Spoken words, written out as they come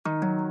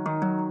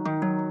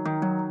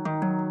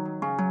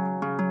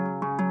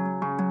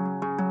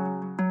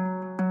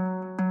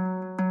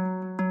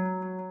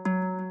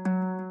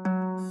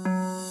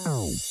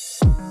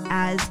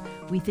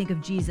we think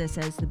of Jesus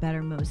as the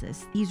better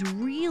Moses. He's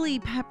really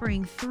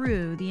peppering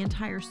through the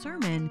entire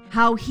sermon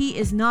how he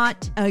is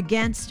not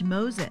against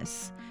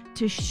Moses,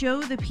 to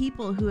show the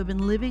people who have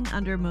been living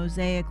under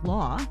Mosaic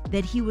law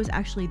that he was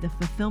actually the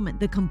fulfillment,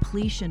 the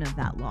completion of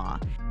that law.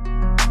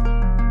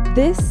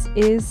 This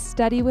is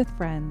Study with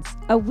Friends,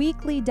 a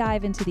weekly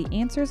dive into the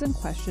answers and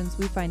questions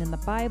we find in the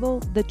Bible,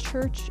 the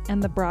church,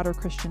 and the broader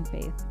Christian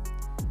faith.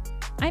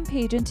 I'm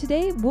Paige, and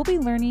today we'll be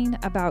learning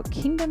about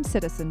kingdom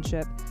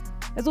citizenship,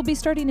 as we'll be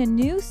starting a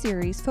new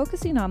series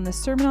focusing on the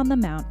Sermon on the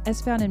Mount as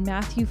found in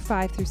Matthew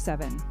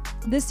 5-7.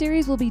 This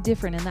series will be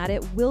different in that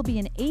it will be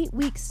an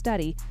 8-week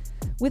study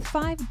with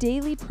 5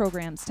 daily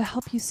programs to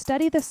help you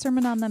study the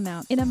Sermon on the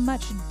Mount in a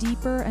much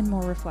deeper and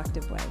more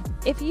reflective way.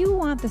 If you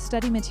want the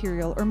study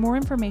material or more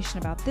information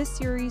about this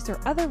series or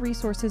other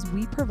resources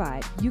we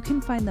provide, you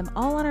can find them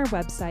all on our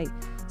website,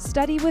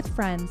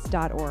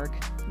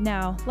 studywithfriends.org.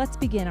 Now, let's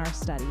begin our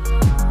study.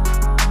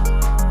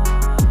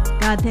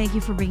 God, thank you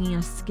for bringing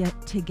us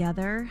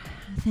together.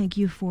 Thank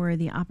you for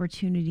the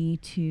opportunity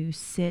to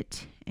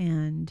sit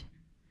and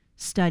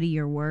study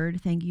your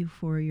word. Thank you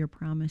for your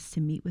promise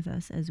to meet with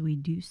us as we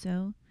do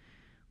so.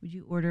 Would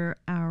you order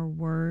our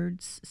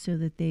words so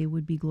that they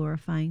would be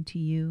glorifying to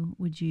you?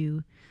 Would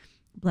you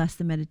bless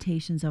the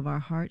meditations of our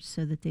hearts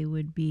so that they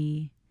would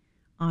be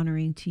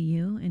honoring to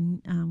you?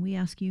 And we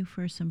ask you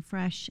for some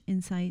fresh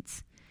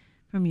insights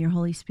from your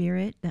Holy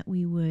Spirit, that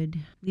we would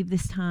leave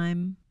this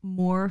time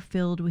more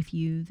filled with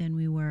you than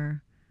we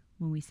were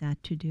when we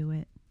sat to do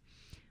it.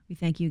 We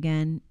thank you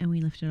again, and we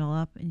lift it all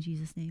up in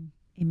Jesus' name.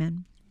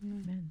 Amen.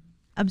 Amen.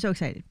 I'm so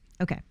excited.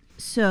 Okay.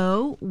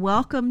 So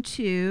welcome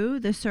to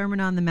the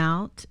Sermon on the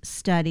Mount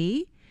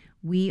study.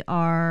 We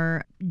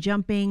are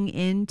jumping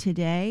in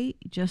today,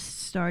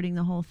 just starting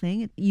the whole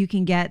thing. You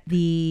can get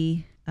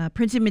the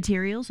printed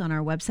materials on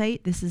our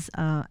website. This is,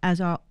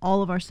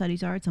 all of our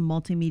studies are, it's a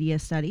multimedia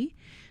study.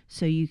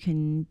 So you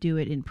can do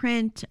it in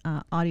print,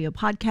 audio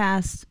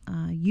podcasts,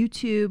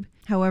 YouTube,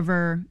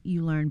 however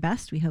you learn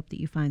best. We hope that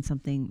you find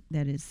something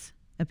that is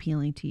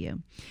appealing to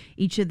you.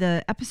 Each of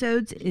the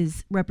episodes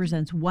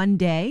represents one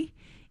day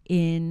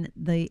in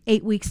the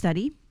 8-week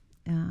study.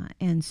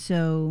 And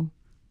so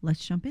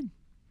let's jump in.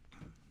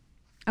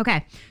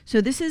 Okay,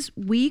 so this is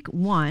week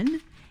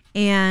 1,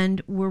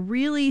 and we're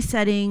really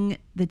setting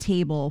the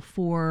table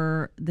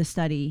for the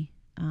study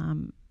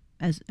and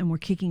we're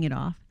kicking it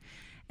off.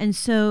 And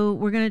so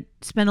we're going to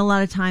spend a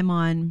lot of time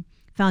on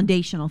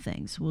foundational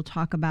things. We'll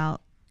talk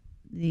about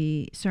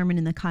the sermon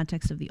in the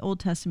context of the Old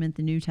Testament,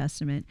 the New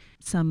Testament,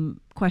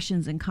 some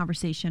questions and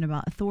conversation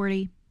about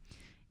authority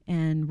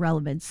and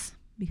relevance,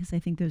 because I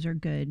think those are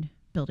good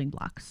building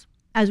blocks.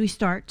 As we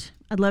start,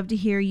 I'd love to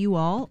hear you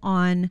all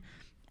on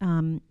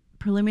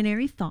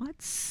preliminary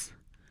thoughts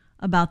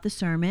about the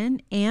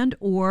sermon and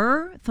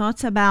or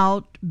thoughts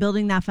about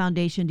building that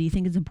foundation. Do you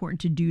think it's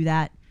important to do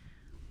that?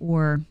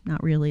 Or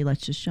not really,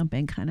 let's just jump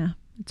in kind of.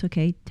 It's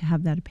okay to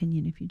have that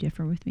opinion if you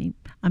differ with me.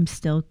 I'm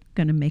still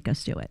going to make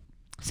us do it.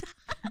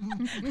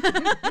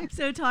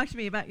 So talk to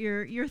me about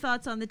your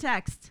thoughts on the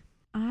text.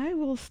 I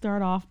will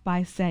start off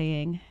by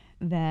saying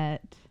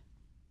that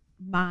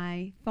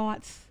my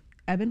thoughts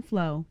ebb and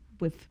flow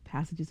with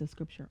passages of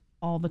Scripture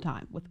all the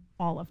time, with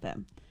all of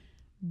them.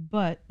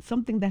 But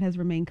something that has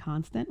remained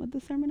constant with the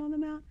Sermon on the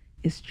Mount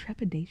is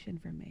trepidation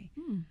for me.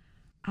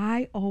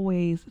 I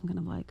always am kind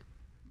of like,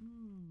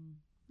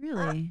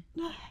 really?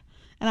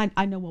 And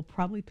I know we'll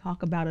probably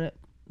talk about it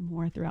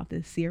more throughout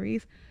this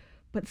series,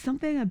 but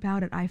something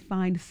about it I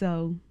find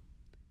so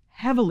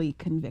heavily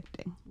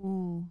convicting.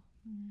 Ooh.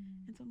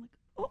 And so I'm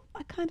like,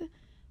 I kind of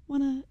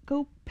want to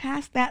go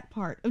past that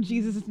part of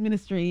Jesus'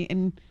 ministry,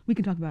 and we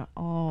can talk about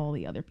all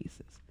the other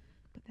pieces.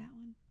 But that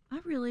one. I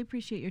really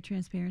appreciate your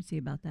transparency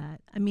about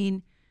that. I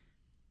mean,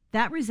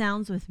 that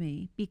resounds with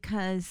me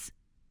because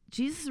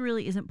Jesus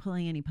really isn't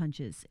pulling any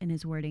punches in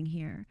his wording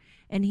here.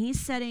 And he's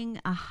setting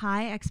a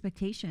high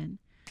expectation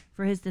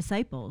for his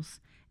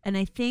disciples. And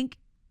I think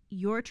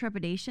your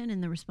trepidation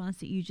and the response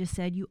that you just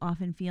said you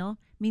often feel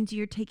means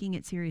you're taking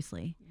it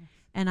seriously. Yes.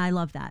 And I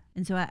love that.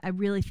 And so I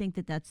really think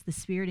that that's the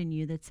spirit in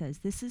you that says,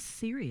 this is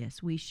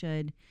serious. We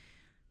should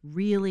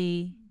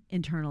really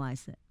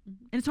internalize it.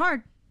 Mm-hmm. And it's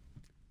hard,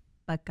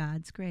 but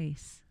God's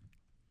grace,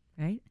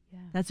 right? Yeah.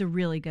 That's a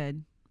really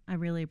good, I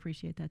really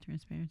appreciate that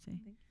transparency.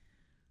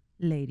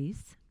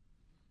 Ladies.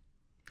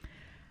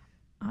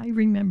 I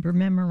remember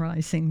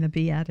memorizing the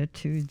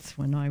Beatitudes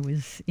when I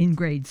was in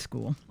grade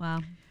school.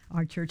 Wow.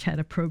 Our church had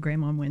a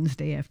program on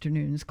Wednesday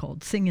afternoons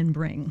called Sing and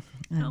Bring.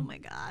 Oh my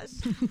gosh.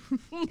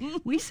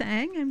 We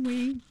sang and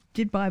we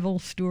did Bible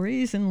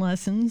stories and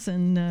lessons,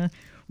 and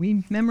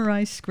we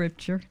memorized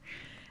scripture.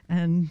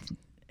 And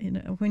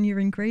when you're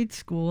in grade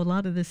school, a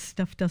lot of this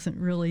stuff doesn't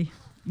really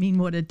mean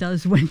what it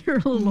does when you're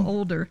a little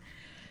older.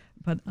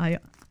 But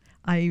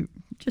I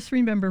just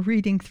remember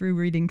reading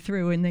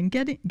through, and then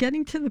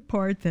getting to the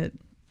part that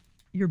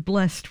you're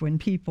blessed when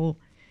people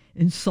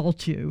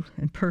insult you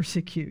and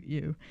persecute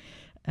you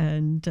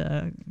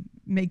and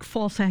make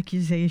false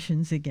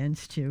accusations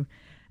against you.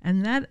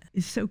 And that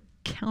is so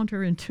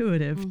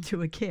counterintuitive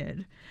to a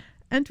kid.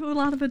 and to a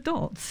lot of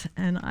adults.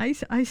 And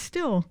I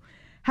still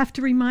have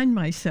to remind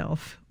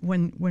myself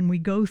when we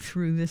go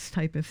through this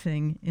type of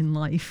thing in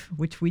life,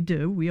 which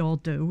we all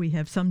do, we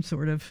have some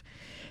sort of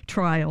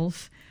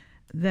trials,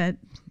 that,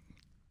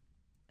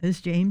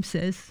 as James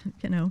says,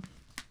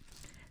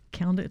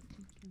 count it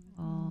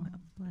Oh,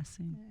 a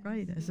blessing.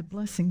 right as a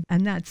blessing.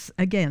 And that's,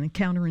 again,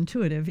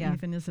 counterintuitive, Yeah.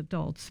 even as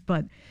adults.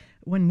 But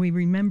when we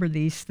remember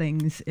these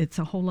things, it's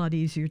a whole lot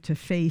easier to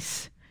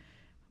face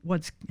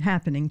what's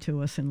happening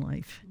to us in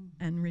life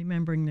and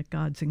remembering that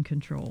God's in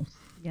control.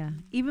 Yeah.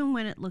 Even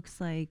when it looks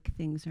like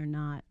things are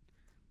not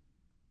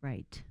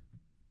right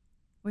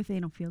or if they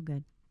don't feel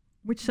good.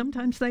 Which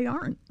sometimes they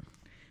aren't.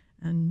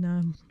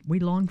 And we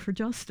long for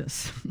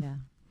justice. Yeah,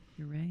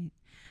 you're right.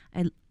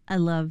 I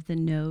love the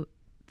note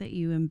that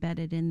you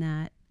embedded in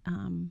that,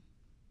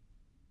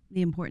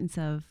 the importance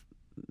of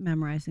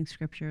memorizing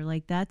scripture.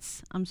 Like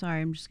I'm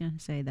sorry, I'm just going to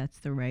say that's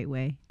the right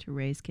way to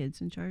raise kids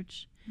in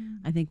church.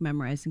 I think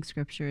memorizing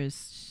scripture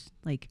is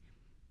like,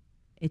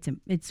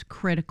 it's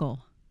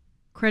critical.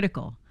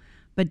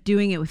 But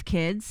doing it with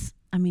kids,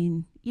 I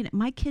mean,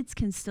 my kids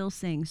can still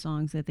sing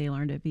songs that they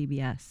learned at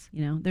VBS.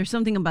 There's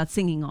something about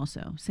singing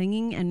also.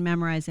 Singing and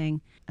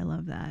memorizing. I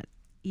love that.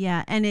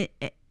 Yeah. And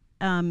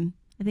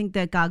I think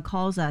that God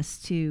calls us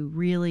to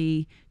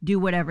really do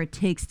whatever it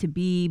takes to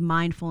be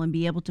mindful and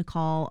be able to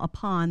call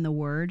upon the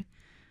word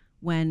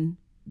when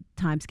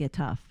times get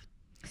tough.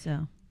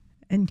 So.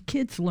 And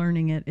kids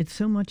learning it, it's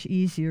so much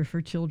easier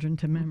for children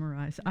to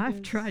memorize.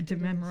 I've tried to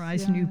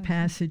memorize new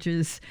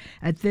passages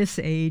at this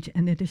age,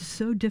 and it is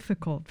so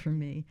difficult for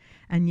me.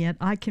 And yet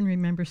I can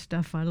remember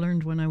stuff I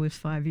learned when I was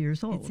 5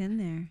 years old. It's in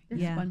there. They're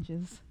Yeah.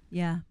 sponges.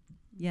 Yeah.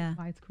 Yeah.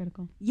 Why it's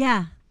critical.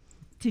 Yeah.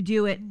 To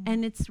do it.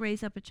 And it's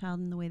raise up a child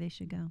in the way they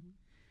should go.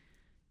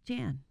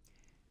 Jan.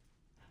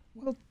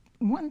 Well,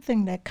 one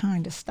thing that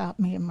kind of stopped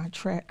me in my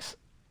tracks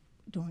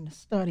during the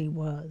study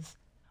was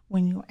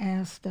when you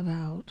asked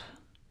about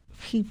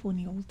people in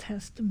the Old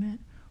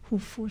Testament who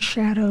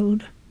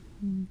foreshadowed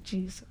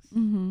Jesus.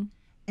 Mm-hmm.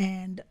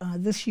 And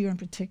this year in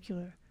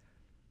particular,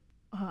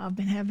 I've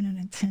been having an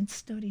intense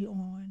study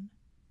on,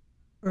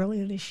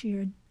 earlier this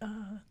year,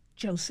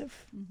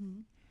 Joseph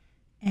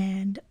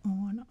and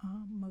on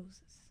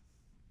Moses.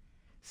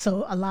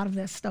 So a lot of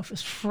that stuff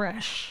is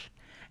fresh.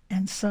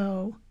 And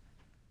so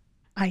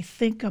I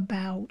think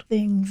about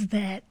things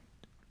that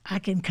I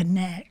can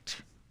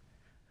connect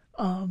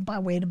by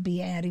way of the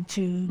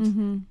Beatitudes,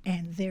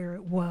 and there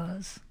it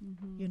was.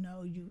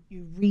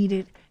 You read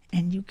it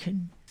and you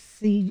can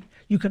see,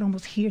 you can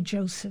almost hear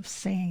Joseph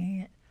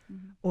saying it,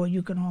 or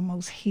you can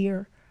almost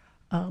hear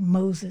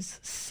Moses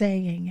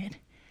saying it.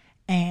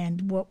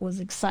 And what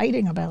was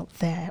exciting about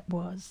that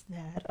was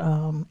that,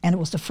 and it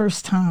was the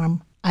first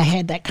time I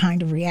had that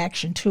kind of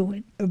reaction to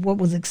it. What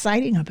was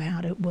exciting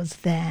about it was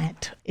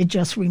that it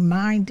just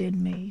reminded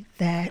me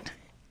that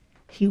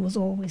he was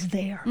always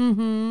there.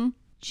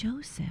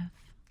 Joseph,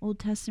 Old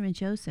Testament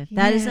Joseph.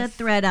 That is a Yes.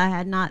 thread I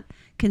had not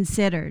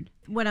considered.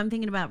 What I'm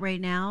thinking about right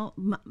now,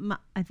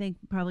 I think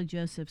probably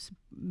Joseph's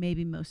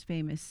maybe most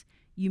famous,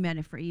 you meant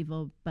it for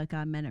evil, but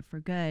God meant it for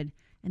good.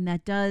 And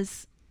that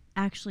does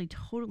actually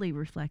totally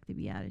reflect the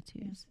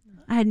Beatitudes.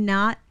 I had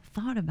not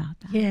thought about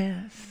that.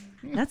 Yes.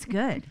 That's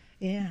good.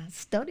 Yeah,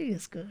 study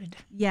is good.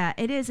 Yeah,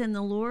 it is. And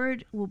the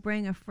Lord will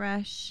bring a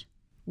fresh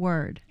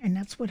word. And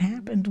that's what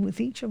happened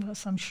with each of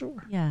us, I'm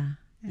sure. Yeah.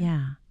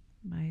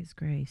 By his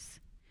grace.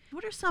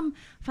 What are some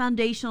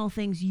foundational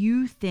things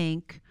you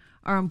think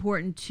are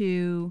important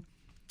to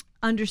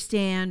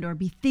understand or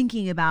be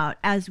thinking about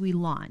as we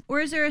launch? Or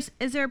is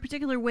there a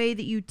particular way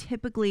that you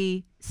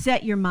typically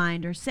set your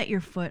mind or set your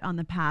foot on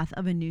the path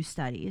of a new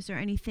study? Is there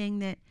anything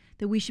that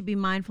we should be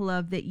mindful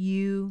of that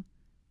you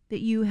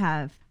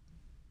have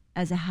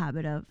as a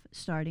habit of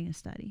starting a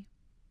study?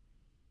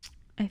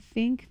 I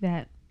think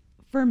that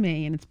for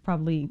me, and it's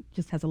probably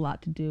just has a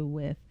lot to do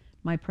with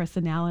my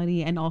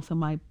personality and also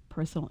my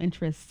personal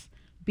interests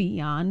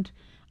beyond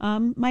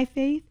my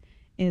faith,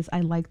 is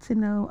I like to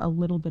know a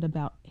little bit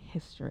about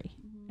history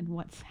and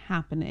what's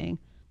happening,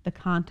 the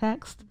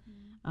context,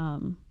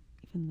 even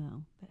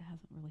though that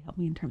hasn't really helped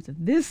me in terms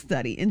of this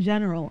study. In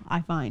general,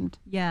 I find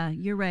Yeah,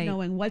 you're right.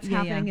 knowing what's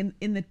happening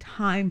in the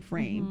time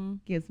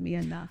frame gives me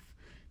enough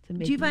to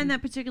make Do you find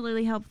that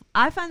particularly helpful?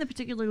 I find that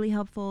particularly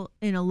helpful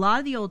in a lot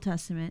of the Old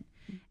Testament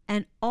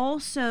and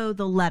also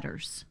the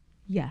letters.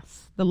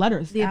 Yes, the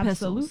letters, The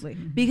epistles. absolutely.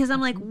 Because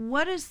I'm like,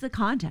 what is the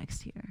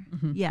context here?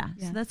 Yeah,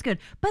 so that's good.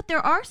 But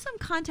there are some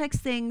context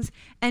things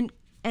and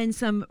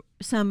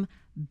some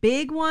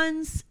big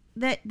ones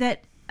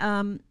that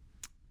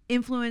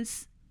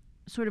influence,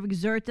 sort of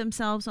exert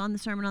themselves on the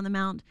Sermon on the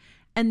Mount,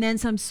 and then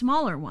some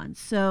smaller ones.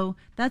 So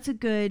that's a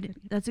good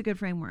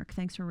framework.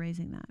 Thanks for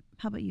raising that.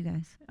 How about you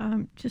guys?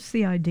 Just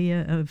the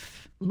idea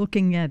of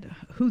looking at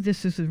who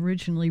this is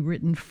originally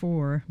written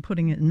for,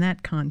 putting it in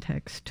that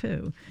context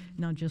too,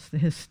 not just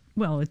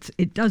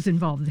it does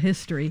involve the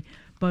history,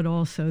 but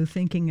also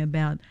thinking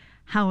about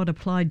how it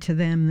applied to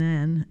them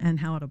then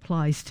and how it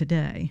applies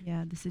today.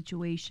 Yeah, the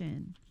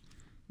situation.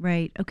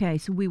 Right. Okay,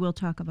 so we will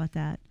talk about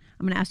that.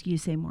 I'm going to ask you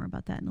to say more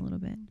about that in a little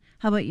bit.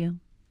 How about you?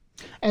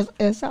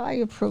 As I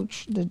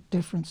approach the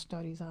different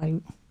studies,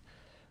 I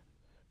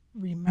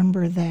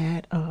remember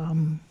that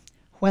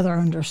whether I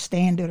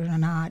understand it or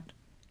not,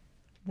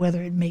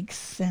 whether it makes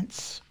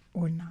sense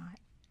or not,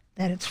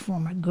 that it's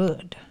for my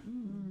good.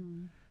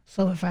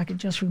 So if I could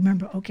just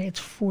remember, okay, it's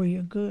for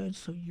your good,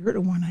 so you're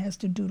the one who has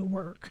to do the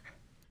work.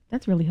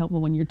 That's really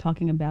helpful when you're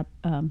talking about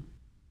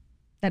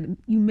that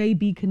you may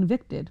be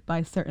convicted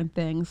by certain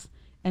things,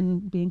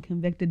 and being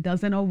convicted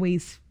doesn't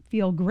always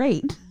feel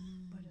great,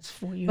 But it's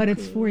for your but good.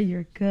 it's for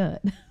your good.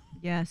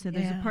 Yeah, so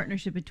there's a Yeah.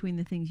 partnership between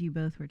the things you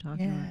both were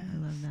talking about. I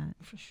love that.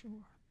 For sure.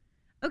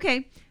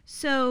 Okay,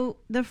 so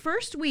the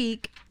first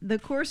week, the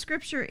core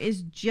scripture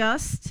is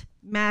just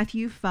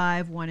Matthew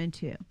 5, 1 and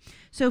 2.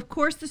 So, of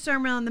course, the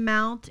Sermon on the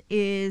Mount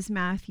is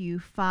Matthew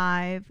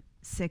 5,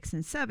 6,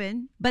 and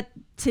 7. But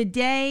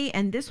today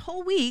and this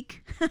whole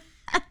week,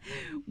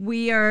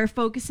 we are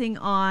focusing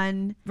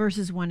on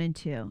verses 1 and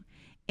 2.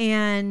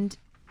 And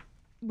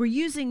we're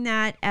using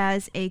that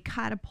as a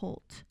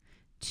catapult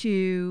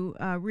to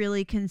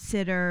really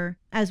consider,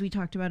 as we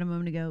talked about a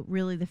moment ago,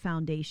 really the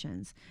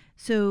foundations.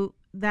 So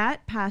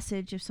that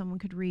passage, if someone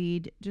could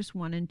read just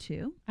 1 and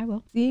 2. I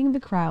will. Seeing the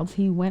crowds,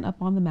 he went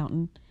up on the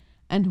mountain,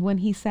 and when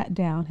he sat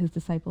down, his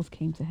disciples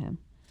came to him,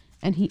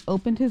 and he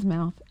opened his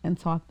mouth and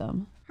taught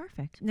them.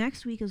 Perfect.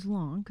 Next week is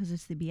long because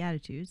it's the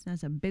Beatitudes.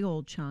 That's a big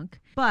old chunk.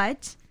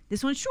 But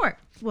this one's short.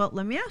 Well,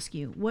 let me ask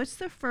you, what's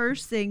the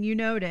first thing you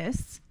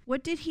noticed?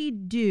 What did he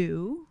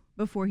do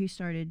before he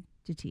started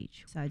to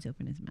teach, besides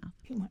open his mouth?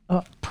 He went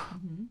up.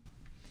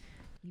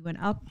 He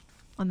went up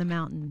on the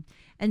mountain.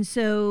 And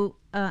so,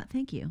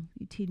 thank you.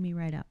 You teed me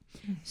right up.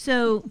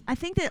 So I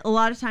think that a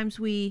lot of times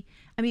we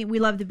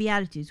love the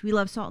Beatitudes. We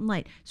love salt and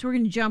light. So we're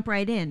going to jump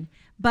right in.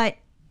 But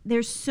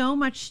there's so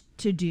much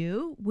to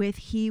do with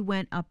he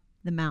went up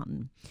the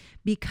mountain,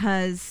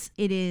 because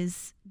it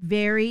is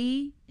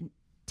very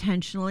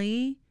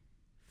intentionally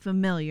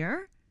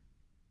familiar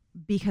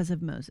because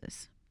of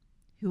Moses,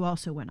 who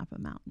also went up a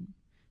mountain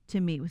to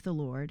meet with the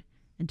Lord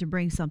and to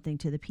bring something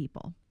to the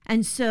people.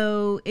 And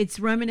so it's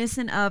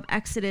reminiscent of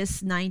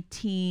Exodus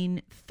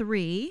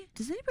 19:3.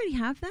 Does anybody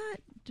have that?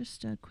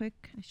 Just a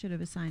quick, I should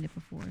have assigned it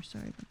before.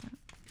 Sorry about that.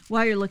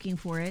 While you're looking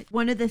for it,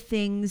 one of the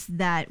things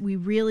that we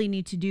really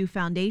need to do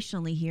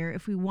foundationally here,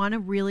 if we want to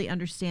really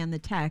understand the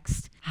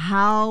text,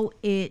 how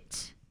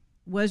it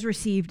was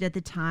received at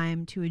the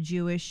time to a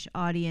Jewish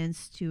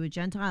audience, to a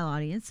Gentile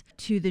audience,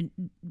 to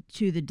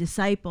the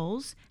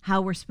disciples,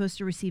 how we're supposed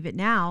to receive it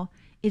now,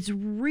 it's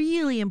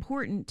really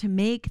important to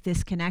make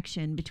this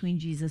connection between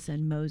Jesus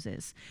and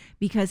Moses,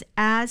 because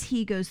as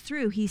he goes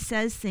through, he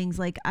says things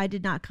like, I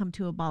did not come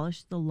to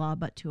abolish the law,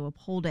 but to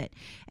uphold it.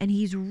 And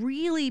he's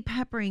really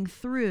peppering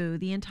through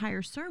the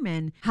entire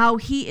sermon how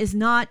he is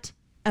not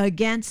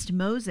against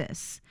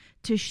Moses,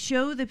 to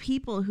show the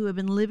people who have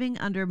been living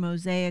under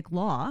Mosaic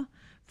law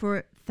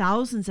for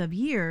thousands of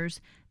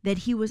years that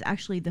he was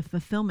actually the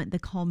fulfillment, the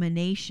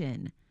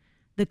culmination,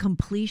 the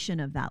completion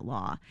of that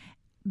law.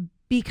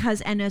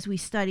 Because, and as we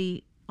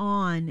study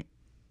on,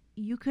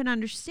 you can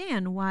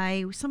understand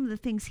why some of the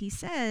things he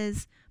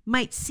says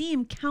might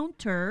seem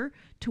counter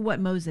to what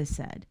Moses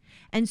said.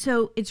 And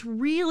so it's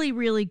really,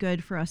 really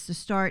good for us to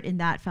start in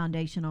that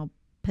foundational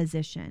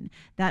position,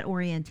 that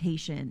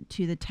orientation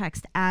to the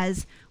text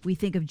as we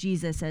think of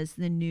Jesus as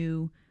the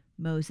new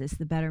Moses,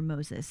 the better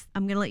Moses.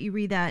 I'm going to let you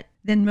read that.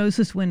 Then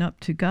Moses went up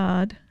to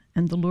God,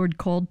 and the Lord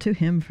called to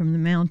him from the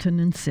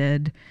mountain and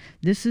said,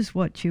 This is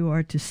what you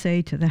are to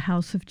say to the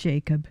house of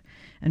Jacob,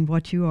 and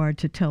what you are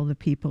to tell the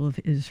people of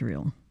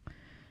Israel.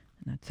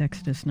 And that's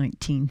Exodus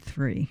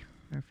 19:3.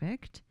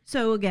 Perfect.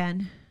 So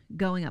again,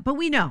 going up. But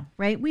we know,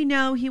 right? We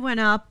know he went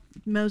up.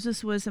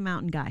 Moses was a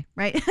mountain guy,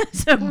 right?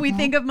 So when we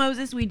think of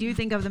Moses, we do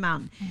think of the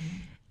mountain.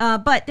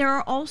 But there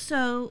are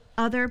also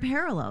other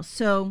parallels.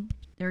 So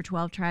there are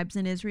 12 tribes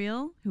in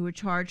Israel who were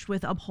charged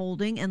with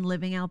upholding and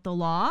living out the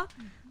law.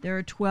 There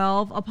are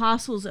 12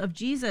 apostles of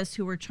Jesus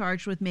who were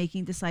charged with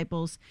making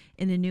disciples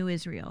in the new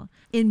Israel.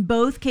 In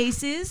both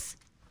cases,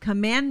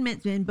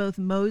 commandments, in both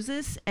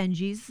Moses and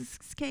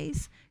Jesus'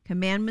 case,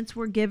 commandments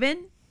were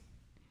given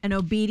and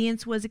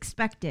obedience was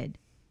expected.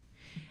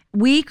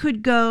 We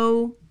could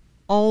go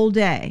all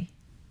day.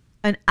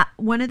 And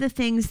one of the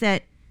things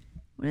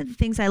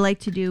I like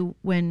to do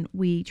when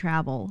we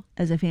travel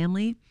as a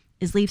family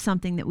is leave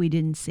something that we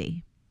didn't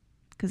see,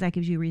 because that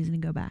gives you a reason to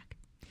go back.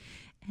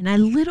 And I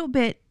little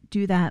bit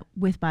do that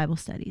with Bible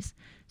studies.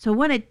 So I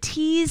want to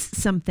tease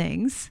some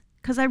things,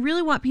 because I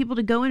really want people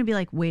to go in and be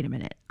like, wait a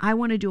minute, I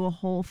want to do a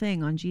whole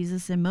thing on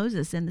Jesus and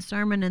Moses and the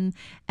sermon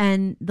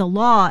and the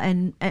law,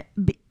 and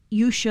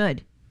you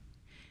should.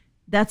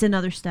 That's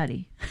another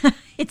study.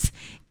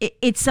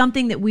 It's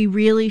something that we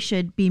really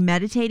should be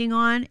meditating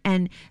on,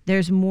 and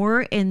there's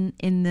more in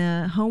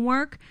the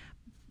homework.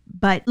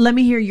 But let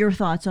me hear your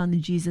thoughts on the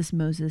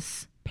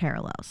Jesus-Moses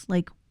parallels.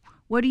 Like,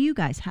 what do you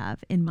guys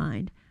have in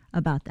mind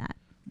about that?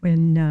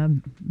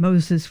 when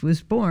Moses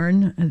was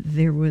born,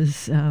 there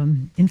was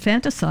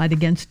infanticide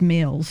against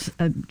males,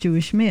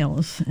 Jewish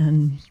males.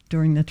 And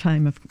during the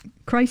time of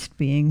Christ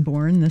being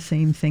born, the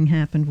same thing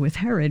happened with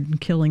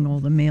Herod, killing all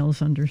the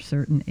males under a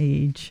certain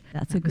age.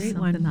 That's That a was great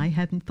something one. I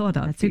hadn't thought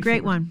of. That's a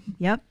great before. one.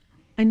 Yep.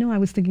 I know I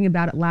was thinking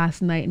about it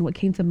last night, and what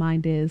came to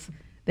mind is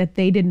that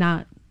they did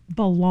not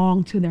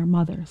belong to their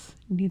mothers.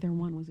 Neither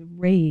one was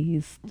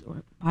raised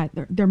or by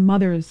their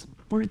mothers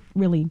weren't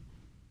really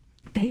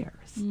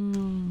theirs.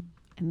 And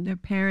their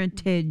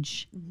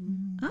parentage.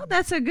 Oh,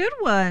 that's a good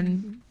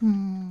one.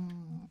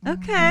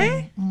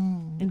 Okay.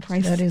 And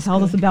Christ That is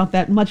tells us good. about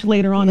that much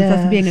later on as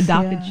us being Yes,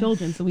 adopted yes.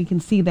 children, so we can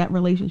see that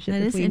relationship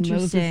That is between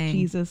Moses, interesting.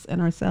 Jesus,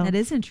 and ourselves. That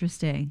is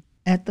interesting.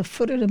 At the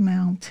foot of the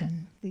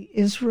mountain, the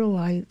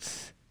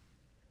Israelites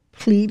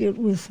pleaded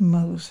with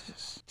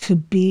Moses to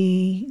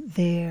be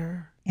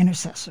their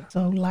intercessor.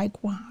 So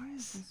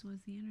likewise, This was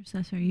the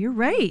intercessor. You're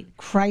right.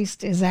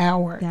 Christ is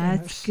our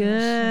That's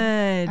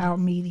intercessor, good. our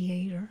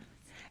mediator.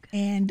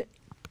 And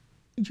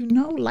you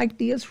know, like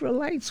the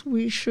Israelites,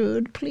 we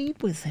should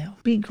plead with him,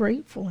 be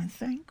grateful and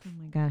thankful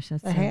Oh my gosh,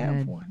 that's to so have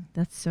good. one.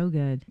 That's so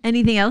good.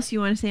 Anything else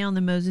you want to say on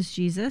the Moses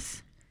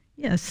Jesus?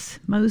 Yes,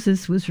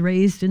 Moses was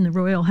raised in the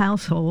royal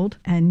household,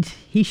 and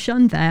he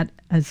shunned that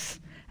as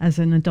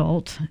an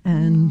adult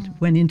and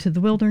went into the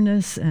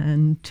wilderness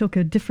and took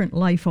a different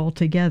life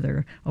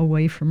altogether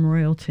away from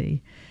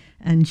royalty.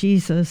 And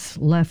Jesus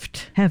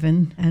left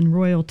heaven and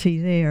royalty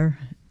there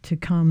to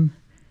come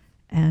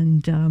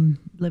and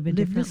Live a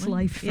live this differently?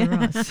 life for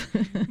Yeah. us.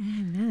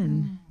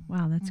 Amen.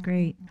 Wow, that's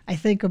great. I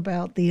think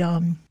about the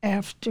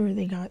after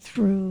they got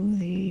through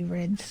the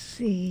Red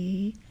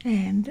Sea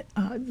and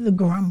the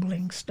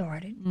grumbling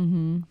started.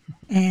 Mm-hmm.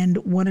 And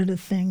one of the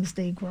things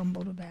they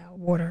grumbled about,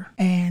 water.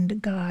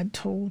 And God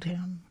told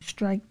him,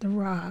 strike the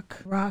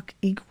rock. Rock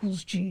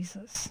equals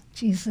Jesus.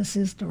 Jesus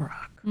is the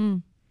rock.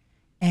 Mm.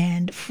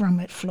 And from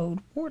it flowed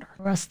water.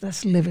 For us,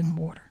 that's living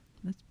water.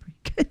 That's pretty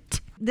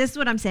good. This is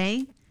what I'm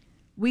saying.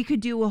 We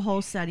could do a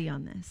whole study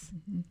on this.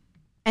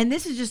 And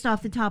this is just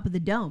off the top of the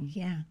dome.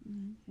 Yeah.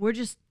 We're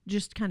just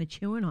kind of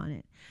chewing on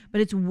it. But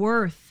it's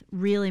worth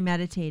really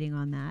meditating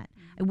on that.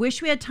 I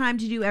wish we had time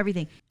to do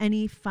everything.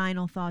 Any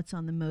final thoughts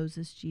on the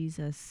Moses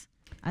Jesus?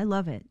 I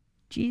love it.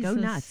 Jesus,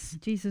 nuts.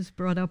 Jesus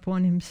brought up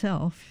on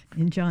himself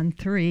in John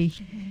 3.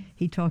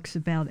 He talks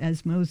about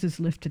as Moses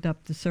lifted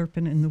up the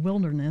serpent in the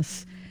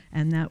wilderness,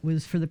 and that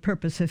was for the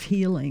purpose of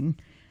healing,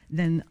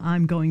 then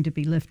I'm going to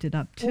be lifted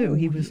up too. Oh,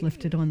 He was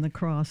lifted on the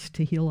cross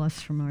to heal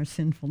us from our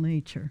sinful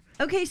nature.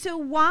 Okay, so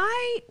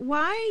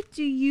why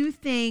do you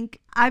think,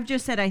 I've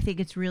just said I think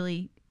it's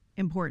really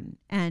important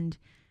and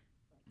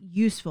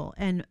useful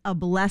and a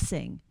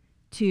blessing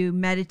to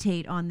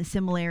meditate on the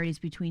similarities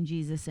between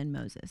Jesus and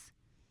Moses.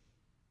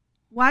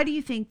 Why do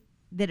you think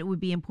that it would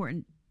be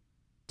important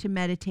to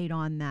meditate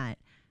on that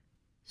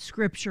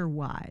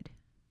scripture-wide?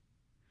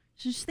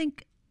 So just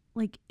think,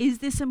 like, is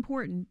this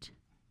important?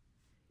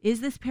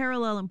 Is this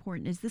parallel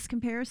important? Is this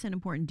comparison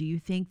important? Do you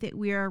think that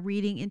we are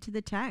reading into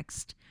the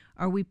text?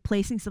 Are we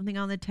placing something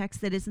on the text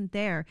that isn't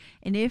there?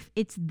 And if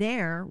it's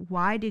there,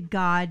 why did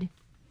God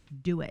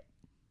do it?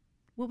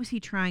 What was he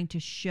trying to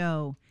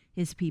show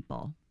his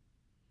people?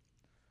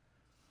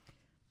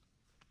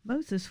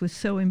 Moses was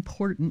so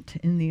important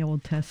in the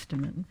Old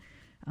Testament.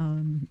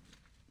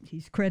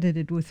 He's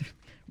credited with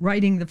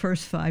writing the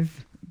first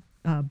 5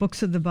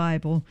 books of the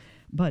Bible,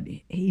 but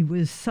he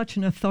was such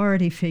an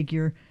authority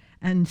figure.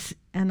 And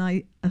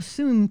I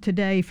assume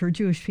today, for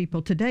Jewish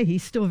people today,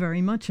 he's still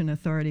very much an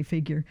authority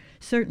figure,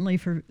 certainly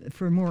for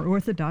more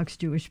Orthodox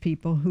Jewish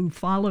people who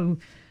follow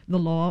the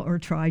law or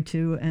try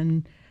to.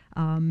 And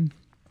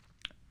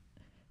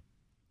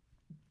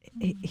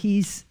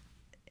he's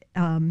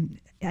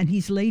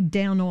laid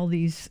down all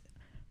these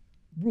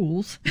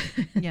rules.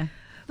 Yeah.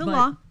 The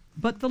law.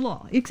 But the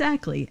law,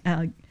 exactly.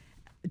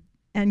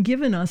 And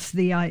given us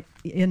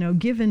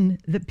given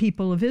the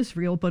people of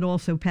Israel, but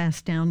also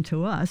passed down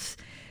to us,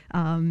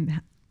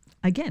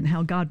 again,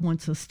 how God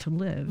wants us to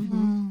live.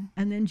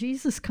 And then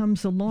Jesus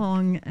comes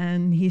along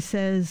and he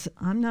says,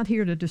 I'm not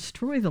here to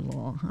destroy the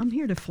law. I'm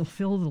here to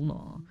fulfill the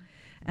law.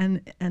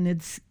 And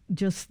it's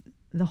just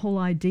the whole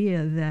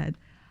idea that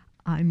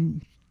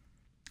I'm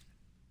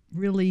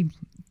really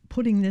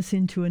putting this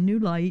into a new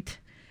light,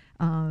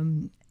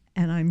 and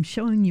I'm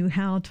showing you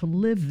how to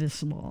live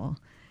this law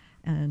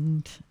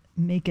and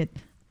make it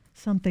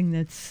something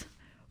that's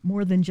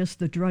more than just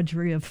the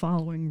drudgery of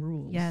following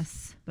rules.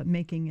 Yes. But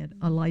making it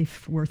a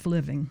life worth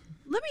living.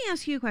 Let me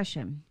ask you a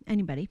question.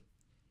 Anybody?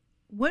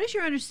 What is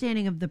your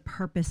understanding of the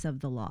purpose of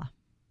the law?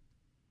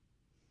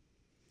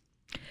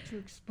 To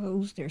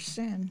expose their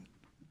sin.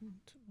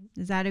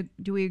 Is that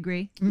do we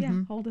agree?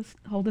 Yeah, hold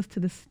us to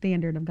the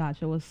standard of God.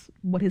 Show us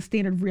what his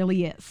standard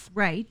really is.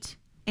 Right.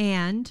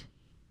 And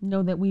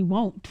Know that we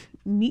won't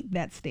meet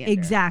that standard.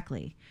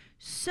 exactly.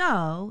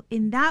 So,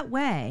 in that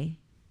way,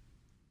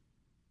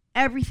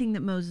 everything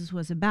that Moses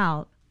was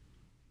about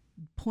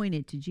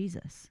pointed to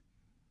Jesus.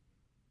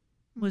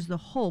 Was the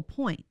whole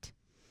point,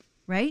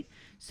 right?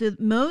 So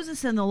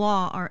Moses and the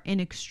law are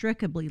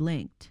inextricably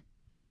linked.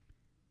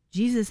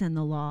 Jesus and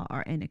the law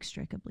are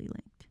inextricably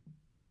linked,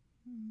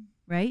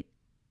 right?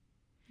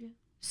 Yeah.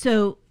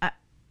 So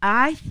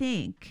I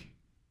think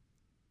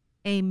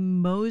a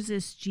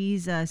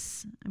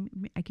Moses-Jesus,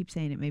 I keep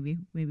saying it, maybe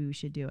we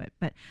should do it,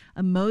 but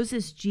a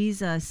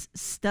Moses-Jesus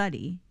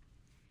study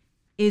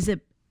is a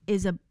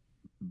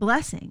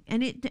blessing.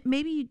 And it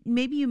maybe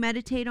you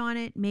meditate on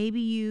it, maybe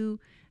you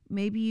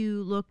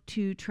look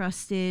to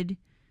trusted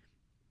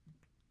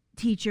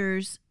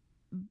teachers,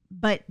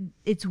 but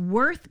it's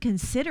worth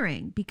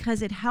considering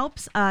because it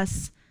helps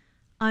us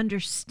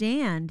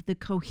understand the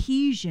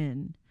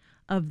cohesion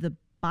of the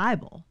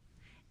Bible,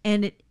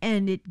 and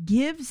it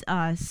gives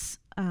us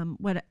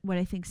what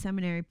I think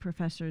seminary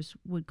professors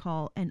would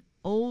call an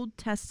Old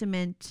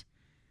Testament,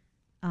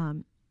 a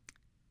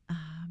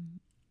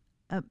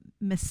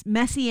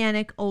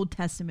messianic Old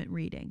Testament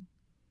reading.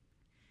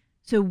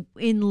 So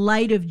in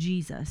light of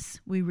Jesus,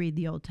 we read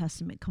the Old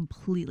Testament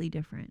completely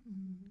different.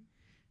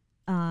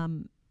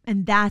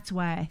 And that's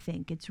why I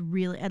think it's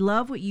really, I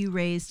love what you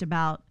raised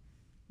about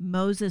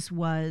Moses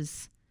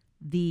was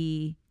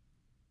the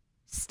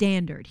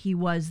standard. He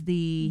was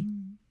the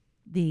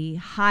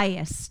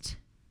highest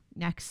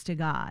next to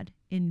God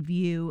in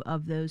view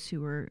of those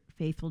who were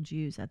faithful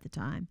Jews at the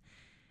time.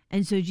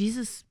 And so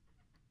Jesus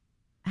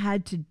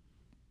had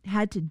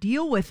to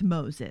deal with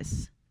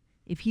Moses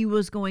if he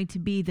was going to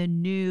be the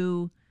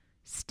new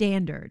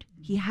standard.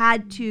 He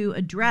had to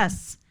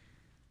address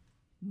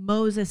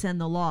Moses and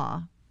the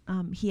law.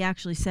 He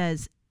actually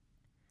says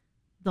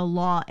the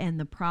law and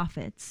the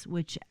prophets,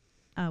 which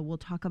we'll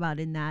talk about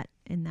in that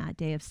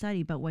day of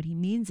study. But what he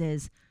means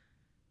is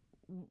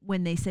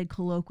when they said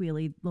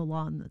colloquially the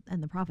law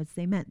and the prophets,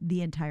 they meant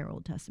the entire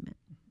Old Testament.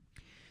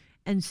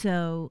 And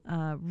so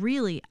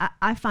really,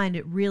 I find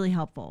it really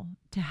helpful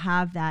to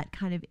have that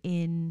kind of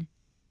in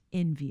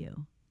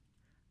view.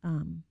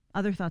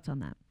 Other thoughts on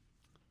that?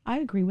 I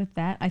agree with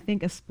that. I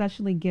think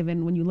especially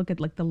given when you look at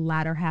like the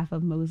latter half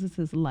of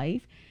Moses'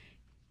 life,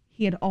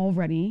 he had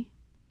already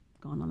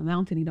gone on the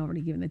mountain. He'd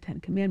already given the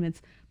 10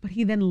 Commandments, but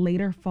he then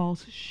later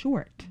falls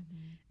short.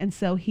 And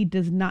so he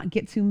does not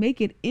get to make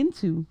it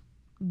into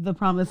the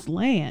promised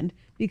land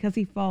because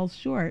he falls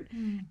short.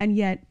 And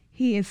yet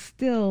he is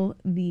still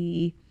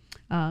the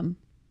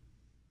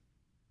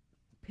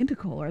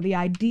pinnacle or the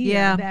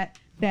idea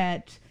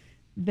that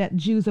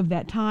Jews of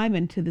that time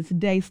and to this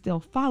day still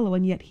follow,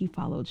 and yet he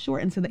followed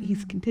short. And so that he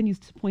continues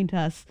to point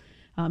us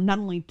not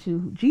only to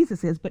who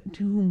Jesus is, but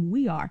to whom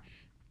we are.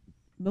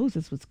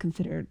 Moses was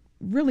considered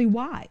really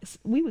wise.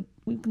 We would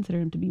consider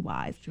him to be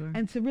wise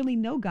and to really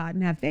know God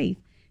and have faith,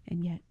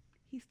 and yet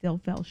he still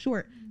fell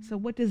short. So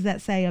what does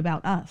that say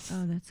about us?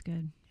 Oh, that's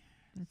good.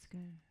 That's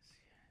good.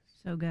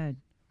 So good.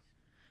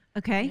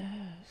 Okay.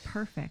 Yes.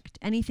 Perfect.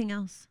 Anything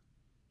else?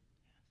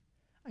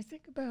 I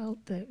think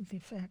about the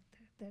fact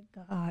that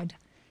God,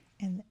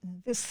 and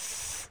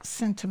this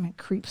sentiment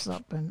creeps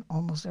up in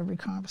almost every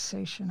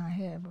conversation I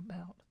have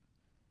about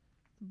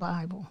the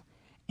Bible,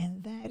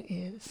 and that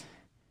is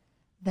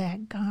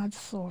that God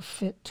saw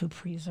fit to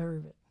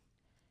preserve it.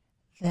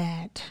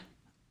 That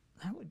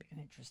would be an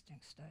interesting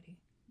study.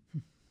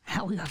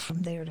 How we got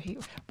from there to here.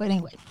 But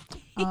anyway.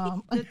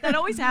 That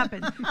always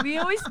happens. We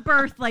always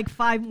birth like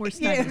 5 more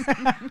studies.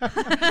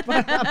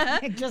 But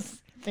I'm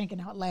just thinking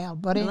out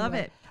loud. But anyway, I love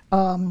it.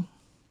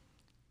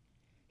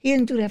 He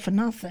didn't do that for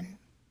nothing.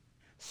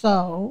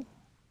 So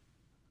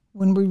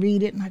when we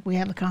read it, and like we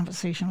have a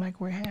conversation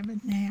like we're having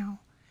now,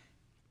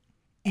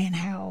 and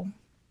how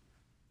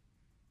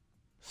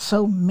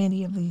so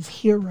many of these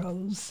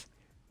heroes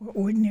were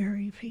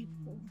ordinary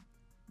people.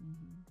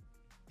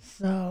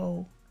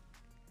 So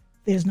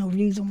there's no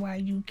reason why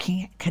you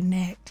can't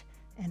connect,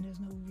 and there's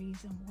no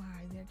reason why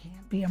there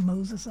can't be a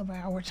Moses of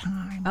our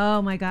time.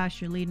 Oh my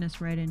gosh, you're leading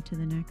us right into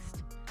the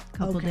next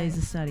couple days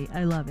of study.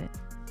 I love it.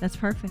 That's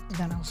perfect.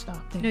 Then I'll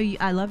stop there. No,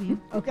 I love you.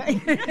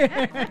 Okay.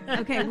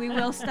 Okay, we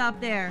will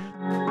stop there.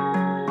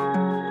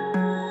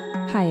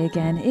 Hi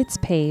again, it's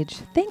Paige.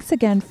 Thanks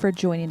again for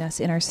joining us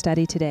in our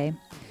study today.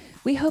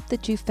 We hope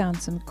that you found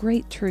some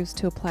great truths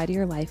to apply to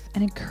your life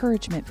and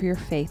encouragement for your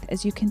faith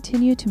as you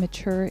continue to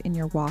mature in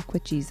your walk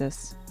with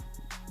Jesus.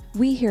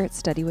 We here at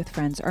Study with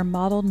Friends are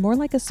modeled more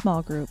like a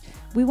small group.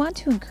 We want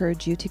to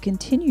encourage you to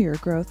continue your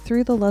growth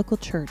through the local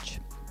church.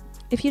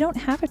 If you don't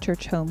have a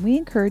church home, we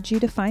encourage you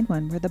to find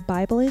one where the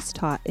Bible is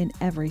taught in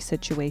every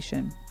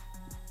situation.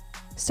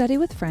 Study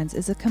with Friends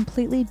is a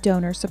completely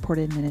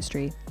donor-supported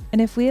ministry, and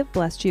if we have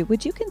blessed you,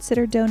 would you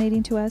consider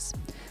donating to us?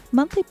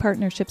 Monthly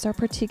partnerships are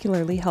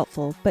particularly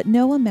helpful, but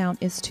no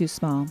amount is too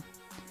small.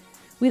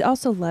 We'd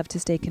also love to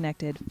stay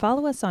connected.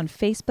 Follow us on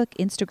Facebook,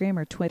 Instagram,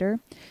 or Twitter.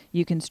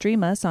 You can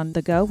stream us on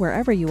the go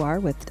wherever you are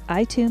with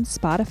iTunes,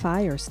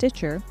 Spotify, or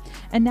Stitcher.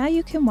 And now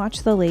you can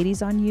watch the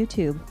ladies on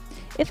YouTube.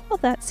 If all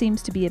that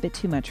seems to be a bit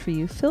too much for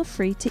you, feel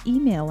free to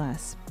email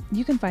us.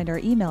 You can find our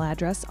email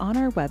address on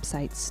our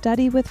website,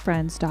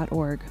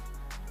 studywithfriends.org.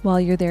 While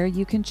you're there,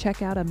 you can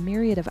check out a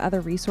myriad of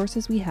other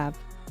resources we have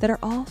that are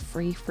all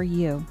free for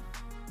you.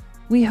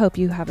 We hope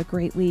you have a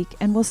great week,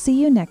 and we'll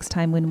see you next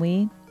time when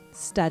we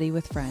Study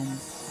with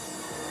Friends.